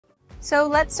So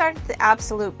let's start at the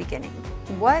absolute beginning.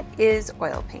 What is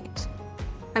oil paint?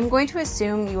 I'm going to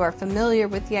assume you are familiar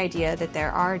with the idea that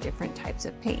there are different types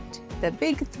of paint, the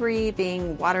big three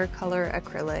being watercolor,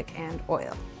 acrylic, and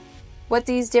oil. What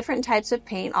these different types of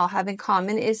paint all have in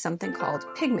common is something called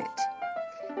pigment.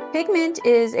 Pigment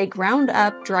is a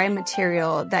ground-up dry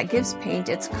material that gives paint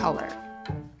its color.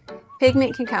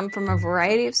 Pigment can come from a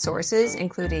variety of sources,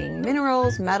 including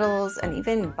minerals, metals, and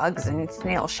even bugs and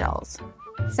snail shells.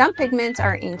 Some pigments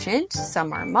are ancient,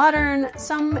 some are modern,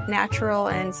 some natural,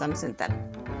 and some synthetic.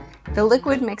 The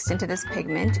liquid mixed into this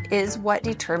pigment is what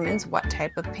determines what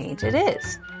type of paint it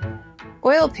is.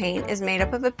 Oil paint is made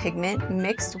up of a pigment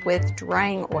mixed with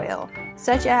drying oil,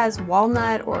 such as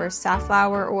walnut or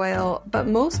safflower oil, but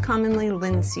most commonly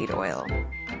linseed oil.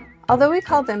 Although we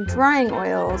call them drying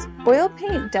oils, oil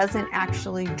paint doesn't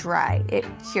actually dry. It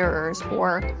cures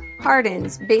or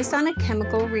hardens based on a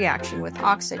chemical reaction with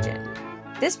oxygen.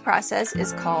 This process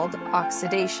is called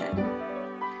oxidation.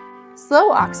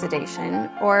 Slow oxidation,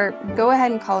 or go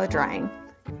ahead and call it drying,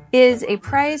 is a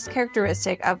prized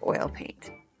characteristic of oil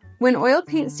paint. When oil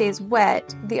paint stays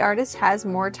wet, the artist has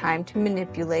more time to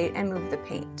manipulate and move the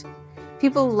paint.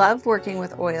 People love working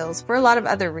with oils for a lot of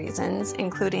other reasons,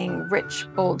 including rich,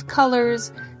 bold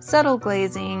colors, subtle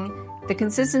glazing, the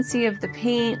consistency of the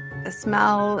paint, the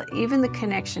smell, even the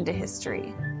connection to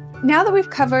history. Now that we've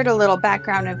covered a little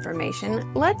background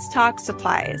information, let's talk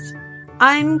supplies.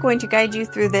 I'm going to guide you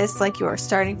through this like you are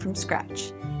starting from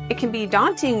scratch. It can be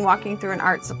daunting walking through an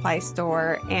art supply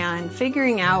store and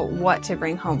figuring out what to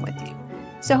bring home with you.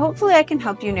 So hopefully I can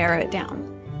help you narrow it down.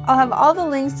 I'll have all the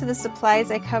links to the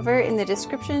supplies I cover in the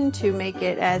description to make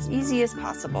it as easy as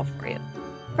possible for you.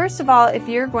 First of all, if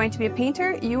you're going to be a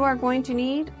painter, you are going to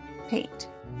need paint.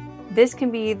 This can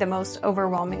be the most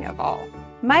overwhelming of all.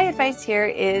 My advice here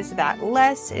is that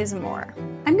less is more.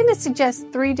 I'm going to suggest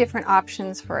 3 different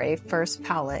options for a first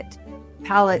palette.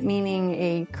 Palette meaning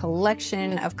a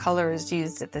collection of colors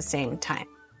used at the same time.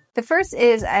 The first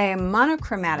is a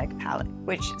monochromatic palette,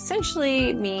 which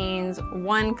essentially means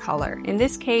one color. In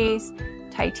this case,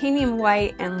 titanium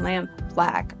white and lamp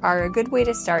black are a good way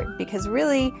to start because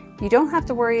really you don't have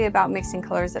to worry about mixing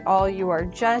colors at all. You are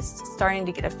just starting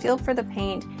to get a feel for the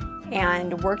paint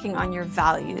and working on your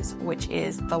values, which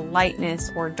is the lightness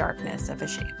or darkness of a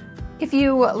shape. If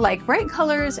you like bright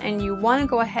colors and you want to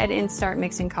go ahead and start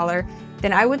mixing color,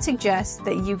 then I would suggest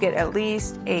that you get at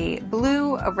least a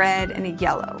blue, a red, and a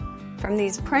yellow. From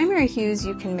these primary hues,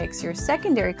 you can mix your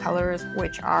secondary colors,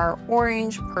 which are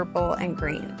orange, purple, and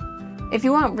green. If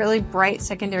you want really bright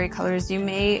secondary colors, you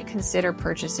may consider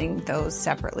purchasing those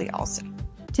separately also.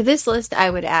 To this list, I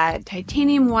would add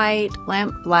titanium white,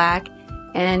 lamp black,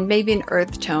 and maybe an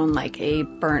earth tone like a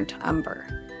burnt umber.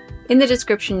 In the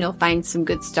description, you'll find some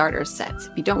good starter sets.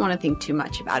 If you don't want to think too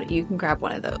much about it, you can grab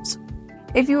one of those.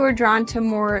 If you are drawn to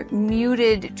more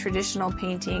muted traditional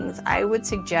paintings, I would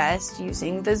suggest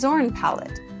using the Zorn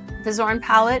palette. The Zorn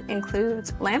palette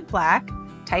includes lamp black,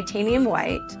 titanium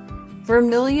white,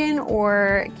 vermilion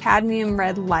or cadmium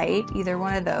red light, either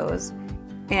one of those,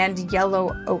 and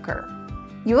yellow ochre.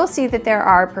 You will see that there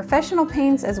are professional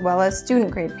paints as well as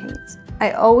student grade paints.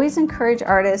 I always encourage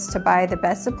artists to buy the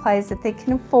best supplies that they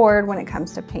can afford when it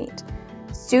comes to paint.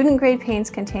 Student grade paints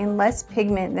contain less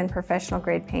pigment than professional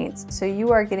grade paints, so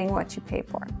you are getting what you pay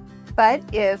for. But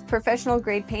if professional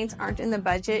grade paints aren't in the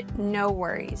budget, no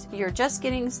worries. You're just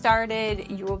getting started.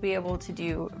 You will be able to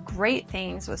do great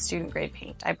things with student grade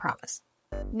paint, I promise.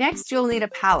 Next, you'll need a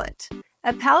palette.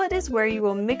 A palette is where you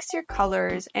will mix your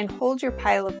colors and hold your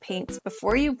pile of paints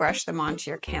before you brush them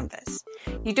onto your canvas.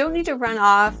 You don't need to run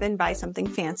off and buy something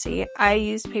fancy. I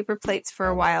used paper plates for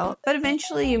a while, but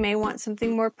eventually you may want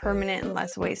something more permanent and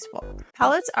less wasteful.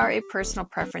 Palettes are a personal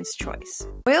preference choice.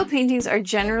 Oil paintings are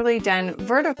generally done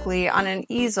vertically on an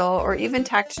easel or even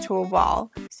tacked to a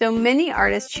wall, so many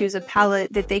artists choose a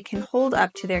palette that they can hold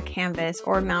up to their canvas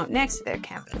or mount next to their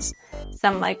canvas.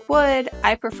 Some like wood.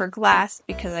 I prefer glass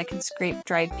because I can scrape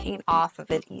dried paint off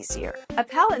of it easier. A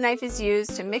palette knife is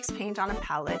used to mix paint on a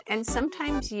palette and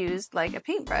sometimes used like a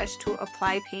paintbrush to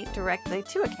apply paint directly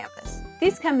to a canvas.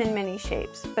 These come in many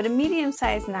shapes, but a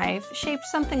medium-sized knife shaped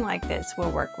something like this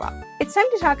will work well. It's time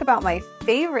to talk about my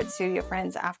favorite studio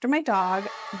friends after my dog,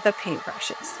 the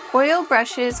paintbrushes. Oil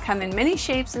brushes come in many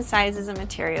shapes and sizes and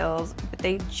materials, but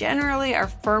they generally are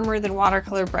firmer than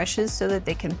watercolor brushes so that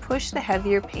they can push the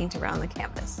heavier paint around the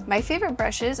canvas. My favorite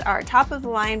brushes are top of the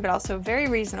line but also very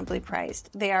reasonably priced.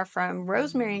 They are from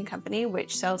Rosemary & Company,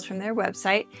 which sells from their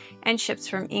website and ships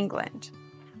from England.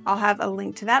 I'll have a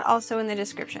link to that also in the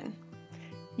description.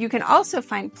 You can also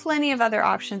find plenty of other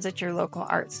options at your local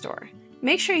art store.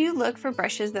 Make sure you look for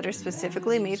brushes that are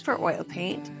specifically made for oil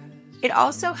paint. It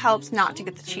also helps not to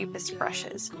get the cheapest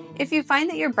brushes. If you find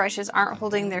that your brushes aren't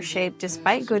holding their shape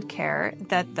despite good care,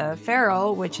 that the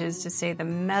ferrule, which is to say the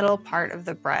metal part of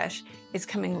the brush, is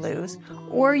coming loose,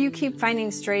 or you keep finding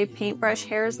stray paintbrush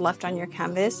hairs left on your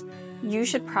canvas, you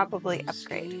should probably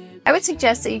upgrade. I would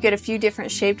suggest that you get a few different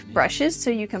shaped brushes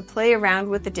so you can play around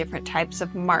with the different types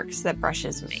of marks that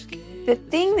brushes make. The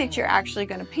thing that you're actually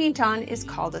going to paint on is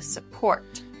called a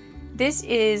support. This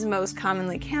is most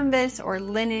commonly canvas or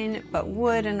linen, but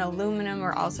wood and aluminum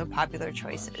are also popular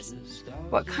choices.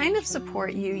 What kind of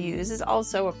support you use is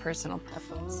also a personal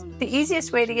preference. The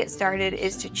easiest way to get started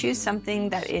is to choose something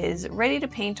that is ready to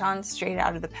paint on straight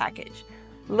out of the package.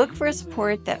 Look for a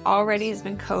support that already has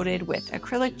been coated with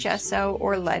acrylic gesso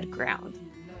or lead ground.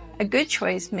 A good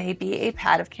choice may be a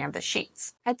pad of canvas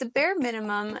sheets. At the bare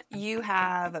minimum, you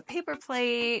have a paper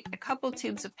plate, a couple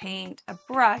tubes of paint, a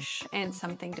brush, and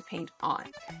something to paint on.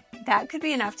 That could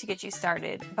be enough to get you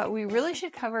started, but we really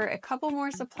should cover a couple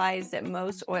more supplies that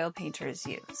most oil painters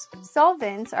use.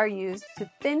 Solvents are used to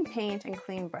thin paint and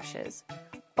clean brushes.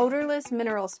 Odorless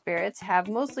mineral spirits have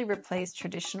mostly replaced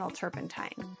traditional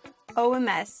turpentine.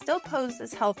 OMS still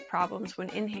poses health problems when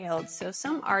inhaled, so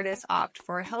some artists opt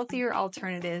for healthier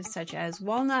alternatives such as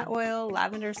walnut oil,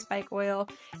 lavender spike oil,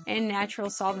 and natural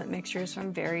solvent mixtures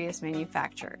from various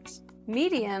manufacturers.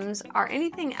 Mediums are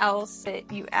anything else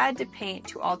that you add to paint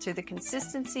to alter the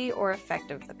consistency or effect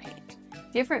of the paint.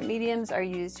 Different mediums are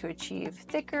used to achieve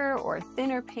thicker or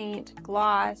thinner paint,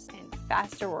 gloss, and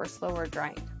faster or slower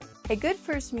drying. A good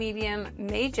first medium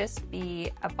may just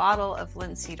be a bottle of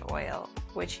linseed oil,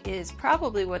 which is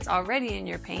probably what's already in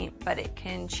your paint, but it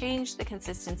can change the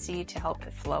consistency to help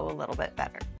it flow a little bit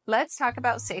better. Let's talk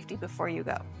about safety before you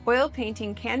go. Oil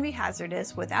painting can be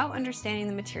hazardous without understanding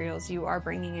the materials you are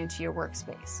bringing into your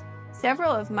workspace.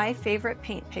 Several of my favorite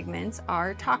paint pigments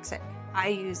are toxic. I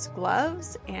use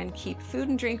gloves and keep food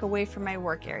and drink away from my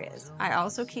work areas. I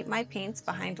also keep my paints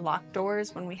behind locked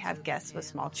doors when we have guests with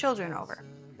small children over.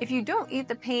 If you don't eat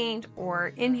the paint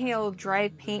or inhale dry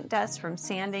paint dust from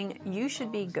sanding, you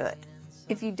should be good.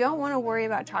 If you don't want to worry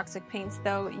about toxic paints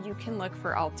though, you can look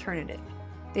for alternatives.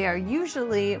 They are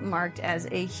usually marked as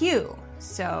a hue,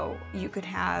 so you could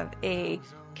have a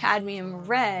cadmium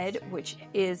red, which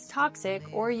is toxic,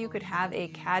 or you could have a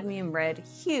cadmium red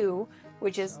hue,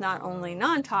 which is not only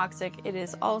non-toxic, it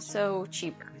is also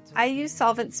cheaper. I use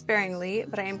solvent sparingly,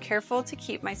 but I am careful to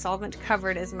keep my solvent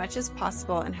covered as much as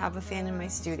possible and have a fan in my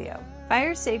studio.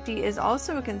 Fire safety is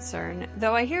also a concern,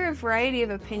 though I hear a variety of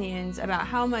opinions about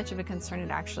how much of a concern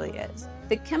it actually is.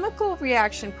 The chemical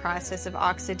reaction process of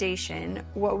oxidation,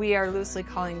 what we are loosely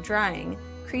calling drying,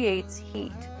 creates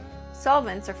heat.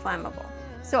 Solvents are flammable.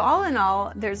 So all in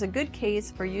all, there's a good case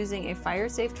for using a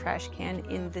fire-safe trash can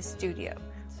in the studio.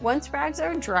 Once rags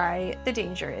are dry, the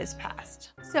danger is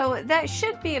past. So that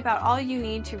should be about all you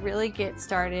need to really get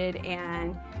started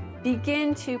and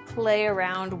begin to play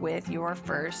around with your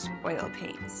first oil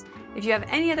paints. If you have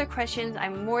any other questions,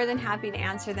 I'm more than happy to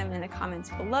answer them in the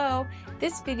comments below.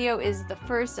 This video is the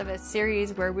first of a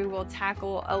series where we will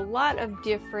tackle a lot of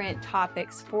different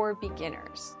topics for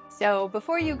beginners. So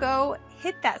before you go,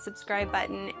 hit that subscribe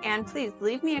button and please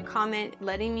leave me a comment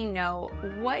letting me know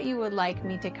what you would like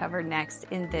me to cover next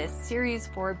in this series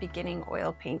for beginning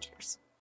oil painters.